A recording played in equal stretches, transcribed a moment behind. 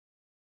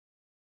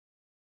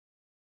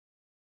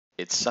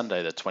It's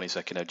Sunday, the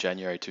 22nd of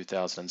January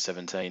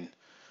 2017.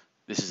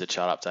 This is a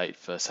chart update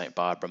for St.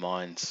 Barbara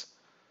Mines.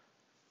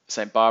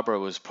 St. Barbara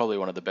was probably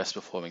one of the best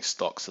performing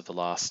stocks of the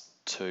last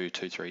 3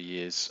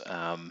 years.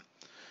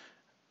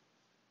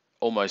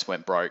 Almost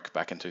went broke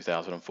back in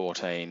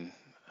 2014.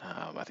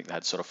 I think they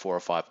had sort of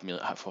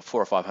 $400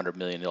 or $500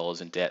 million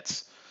in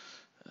debts.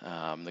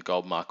 The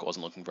gold market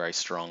wasn't looking very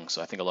strong,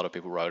 so I think a lot of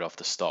people wrote off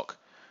the stock,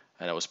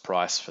 and it was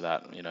priced for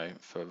that,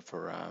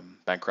 for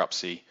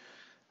bankruptcy.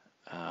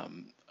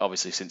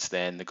 Obviously, since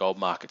then, the gold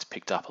market's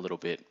picked up a little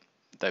bit.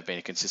 They've been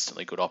a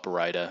consistently good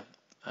operator,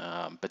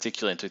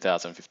 particularly in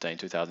 2015,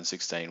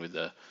 2016, with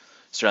the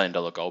Australian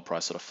dollar gold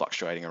price sort of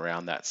fluctuating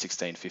around that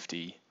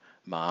 1650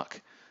 mark.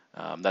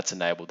 That's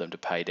enabled them to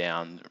pay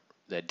down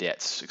their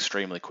debts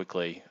extremely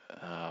quickly.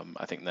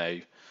 I think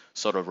they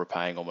sort of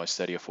repaying almost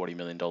 $30 or $40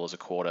 million a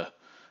quarter,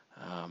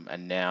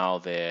 and now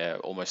they're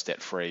almost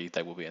debt free.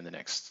 They will be in the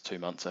next 2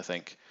 months, I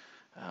think.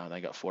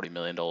 They got $40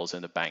 million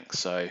in the bank,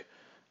 so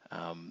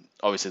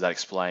obviously that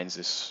explains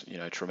this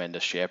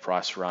tremendous share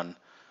price run.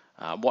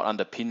 What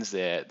underpins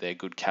their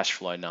good cash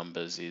flow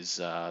numbers is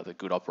the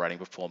good operating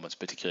performance,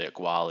 particularly at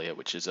Gwalia,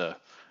 which is a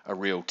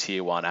real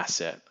tier one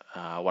asset,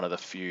 one of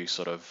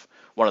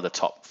the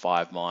top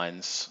 5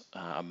 mines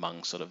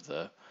among sort of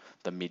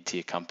the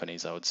mid-tier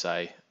companies, I would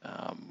say.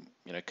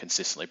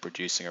 Consistently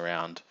producing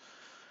around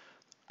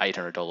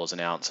 $800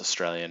 an ounce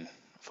Australian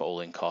for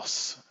all-in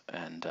costs,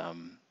 and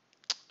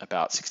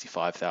about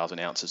 65,000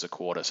 ounces a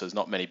quarter. So there's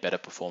not many better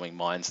performing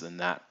mines than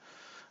that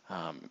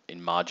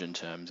in margin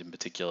terms in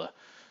particular.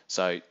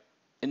 So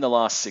in the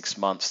last 6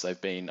 months,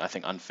 they've been, I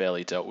think,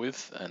 unfairly dealt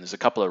with, and there's a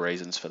couple of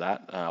reasons for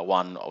that.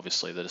 One,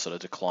 obviously, the sort of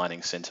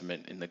declining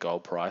sentiment in the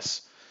gold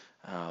price,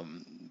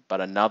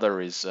 but another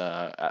is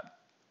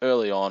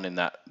early on in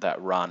that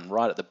run,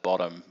 right at the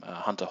bottom,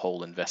 Hunter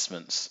Hall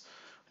Investments,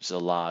 which is a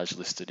large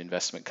listed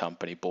investment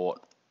company,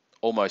 bought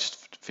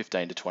almost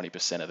 15 to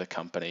 20% of the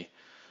company,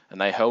 and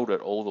they held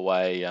it all the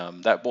way.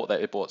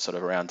 It bought sort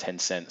of around 10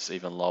 cents,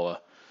 even lower.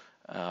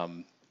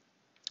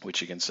 Which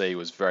you can see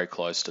was very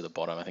close to the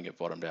bottom. I think it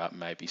bottomed out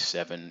maybe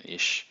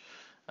 7-ish.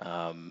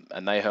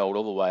 And they held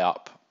all the way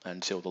up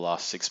until the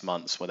last 6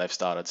 months, where they've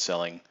started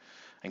selling.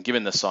 And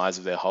given the size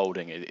of their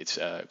holding, it's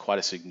quite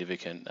a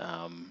significant,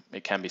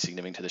 it can be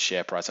significant to the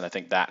share price. And I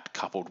think that,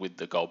 coupled with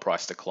the gold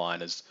price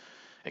decline, has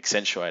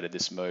accentuated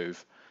this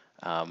move.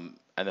 And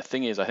the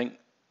thing is, I think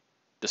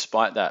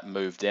despite that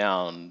move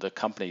down, the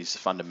company's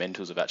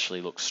fundamentals have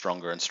actually looked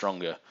stronger and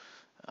stronger.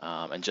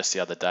 And just the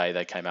other day,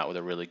 they came out with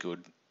a really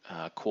good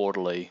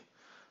quarterly,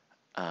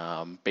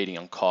 beating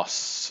on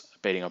costs,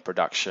 beating on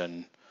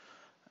production,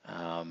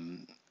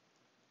 and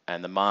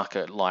the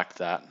market liked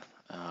that.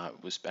 And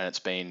it's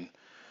been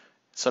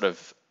sort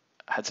of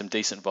had some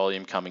decent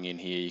volume coming in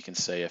here. You can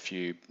see a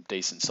few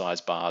decent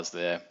sized bars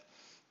there,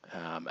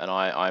 and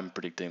I'm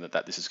predicting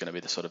that this is going to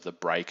be the sort of the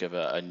break of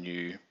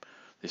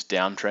this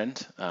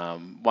downtrend.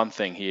 One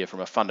thing here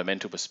from a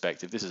fundamental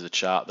perspective, this is a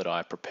chart that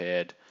I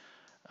prepared,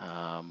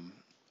 and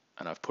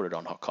I've put it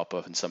on Hot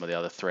Copper and some of the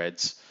other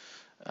threads.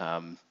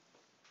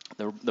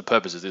 The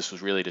purpose of this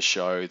was really to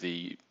show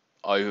the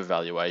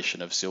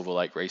overvaluation of Silver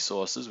Lake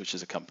Resources, which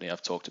is a company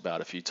I've talked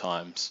about a few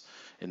times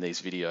in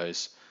these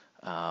videos.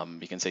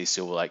 You can see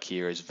Silver Lake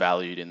here is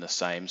valued in the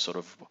same sort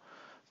of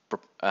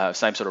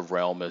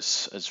realm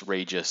as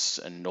Regis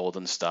and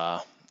Northern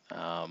Star,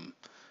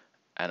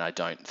 and I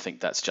don't think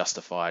that's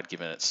justified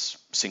given its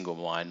single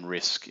mine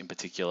risk in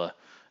particular,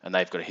 and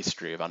they've got a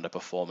history of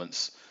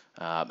underperformance.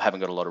 Haven't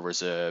got a lot of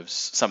reserves.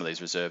 Some of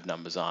these reserve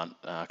numbers aren't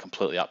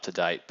completely up to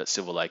date, but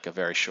Silver Lake are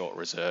very short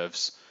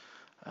reserves.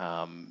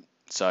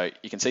 So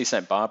you can see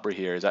St. Barbara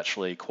here is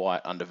actually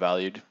quite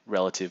undervalued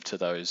relative to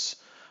those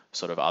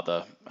sort of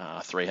other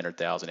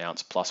 300,000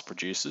 ounce plus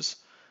producers.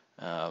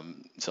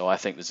 So I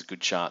think there's a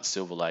good chance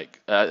Silver Lake,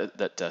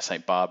 that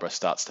St. Barbara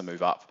starts to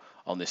move up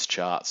on this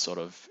chart, sort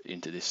of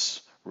into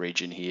this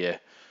region here,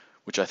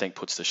 which I think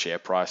puts the share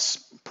price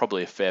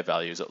probably a fair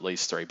value is at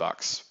least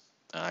 $3.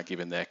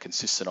 Given their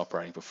consistent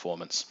operating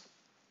performance.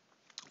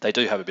 They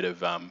do have a bit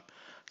of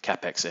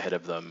capex ahead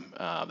of them.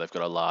 They've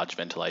got a large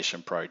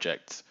ventilation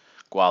project.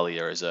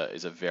 Gwalia is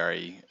a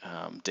very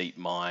deep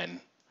mine,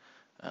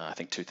 I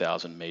think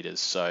 2,000 meters.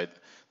 So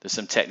there's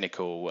some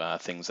technical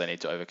things they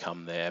need to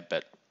overcome there,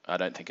 but I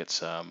don't think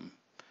it's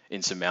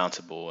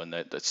insurmountable. And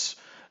that's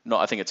not.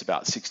 I think it's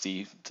about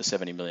 $60 to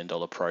 $70 million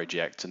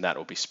project, and that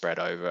will be spread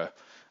over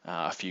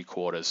a few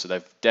quarters. So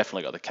they've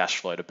definitely got the cash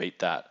flow to beat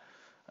that.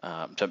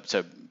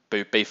 To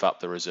beef up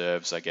the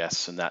reserves, I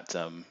guess, and that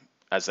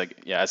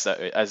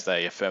as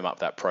they firm up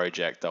that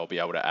project, they'll be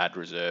able to add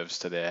reserves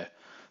to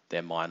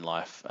their mine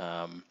life.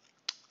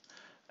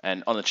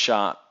 And on the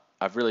chart,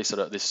 I've really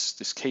sort of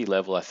this key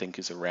level I think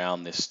is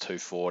around this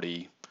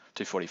 240,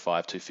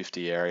 245,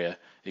 250 area.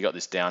 You got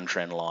this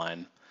downtrend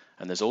line,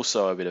 and there's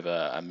also a bit of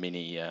a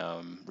mini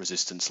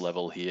resistance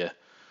level here.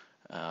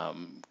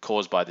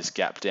 Caused by this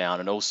gap down,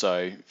 and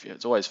also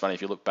it's always funny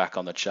if you look back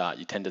on the chart,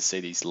 you tend to see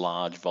these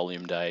large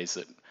volume days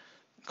that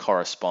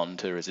correspond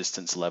to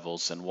resistance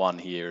levels, and one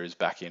here is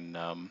back in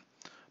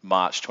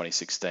March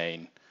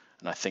 2016,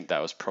 and I think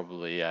that was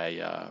probably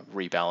a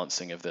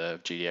rebalancing of the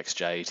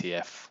GDXJ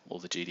ETF or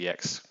the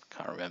GDX,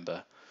 can't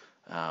remember,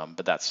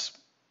 but that's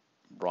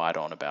right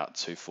on about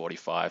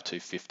 245,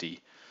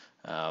 250.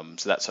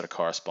 So that sort of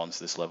corresponds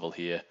to this level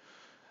here.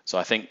 So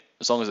I think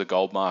as long as the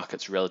gold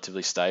market's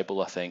relatively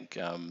stable, I think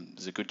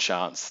there's a good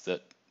chance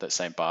that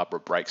St. Barbara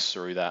breaks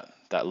through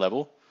that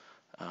level,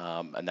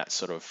 and that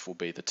sort of will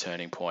be the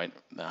turning point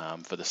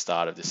for the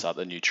start of this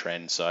other new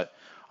trend. So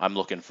I'm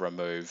looking for a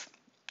move,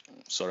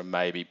 sort of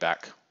maybe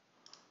back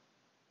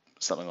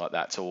something like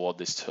that toward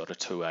this sort of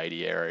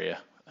 280 area,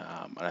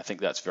 and I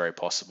think that's very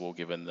possible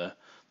given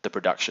the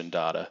production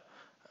data,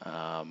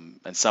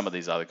 and some of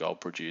these other gold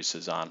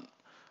producers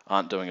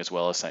aren't doing as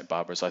well as St.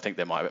 Barbara. So I think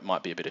there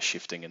might be a bit of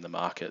shifting in the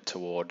market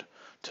toward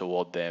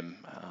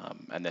them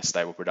and their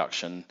stable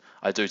production.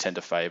 I do tend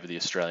to favour the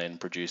Australian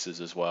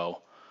producers as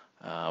well,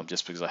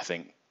 just because I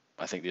think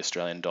the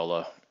Australian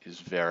dollar is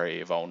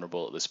very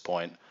vulnerable at this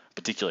point,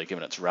 particularly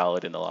given it's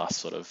rallied in the last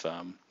sort of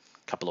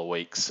couple of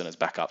weeks and is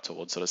back up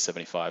towards sort of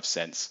 75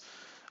 cents.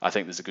 I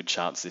think there's a good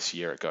chance this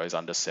year it goes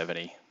under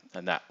 70,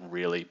 and that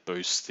really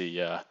boosts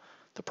the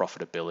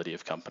profitability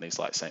of companies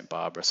like St.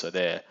 Barbara. So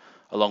they're,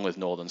 along with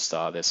Northern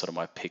Star, they're sort of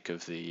my pick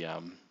of the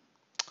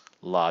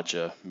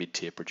larger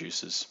mid-tier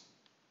producers.